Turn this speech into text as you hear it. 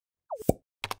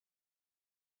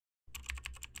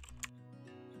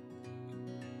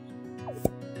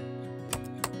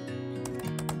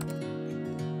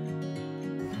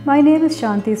My name is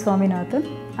Shanti Swaminathan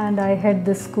and I head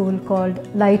this school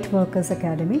called Light Workers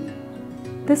Academy.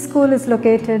 This school is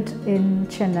located in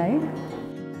Chennai.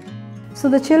 So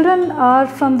the children are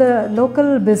from the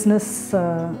local business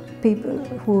people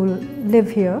who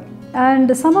live here,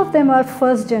 and some of them are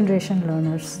first generation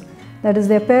learners. That is,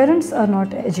 their parents are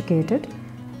not educated.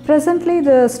 Presently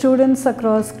the students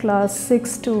across class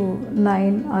 6 to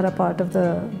 9 are a part of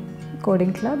the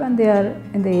coding club, and they are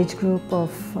in the age group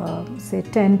of say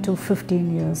 10 to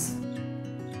 15 years.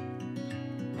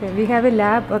 Okay, we have a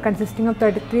lab consisting of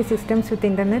 33 systems with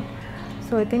internet,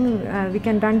 so I think we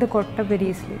can run the code club very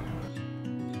easily.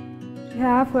 We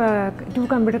have 2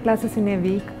 computer classes in a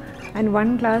week, and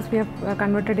 1 class we have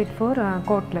converted it for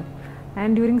code club.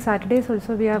 And during Saturdays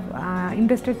also we have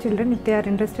interested children. If they are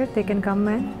interested, they can come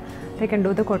and they can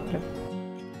do the code club.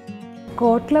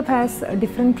 Code Club has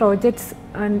different projects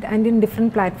and in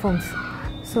different platforms.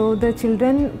 So the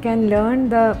children can learn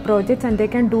the projects and they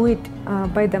can do it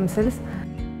by themselves.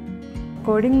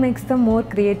 Coding makes them more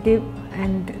creative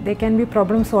and they can be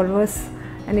problem solvers,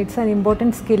 and it's an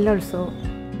important skill also.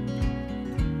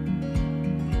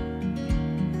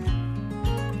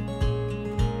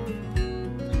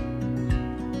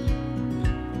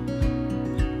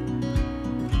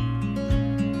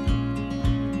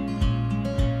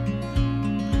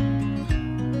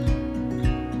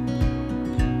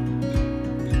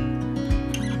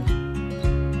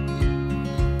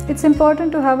 It's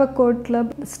important to have a code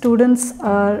club. Students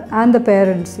and the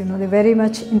parents, they're very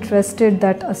much interested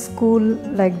that a school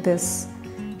like this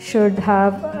should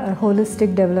have a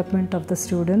holistic development of the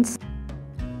students.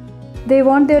 They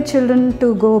want their children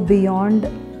to go beyond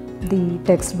the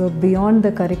textbook, beyond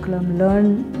the curriculum,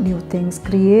 learn new things,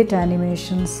 create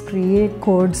animations, create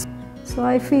codes. So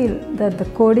I feel that the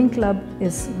coding club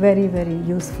is very, very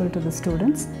useful to the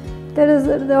students. There is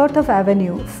a lot of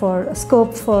avenue for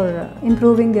scope for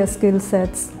improving their skill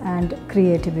sets and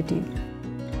creativity.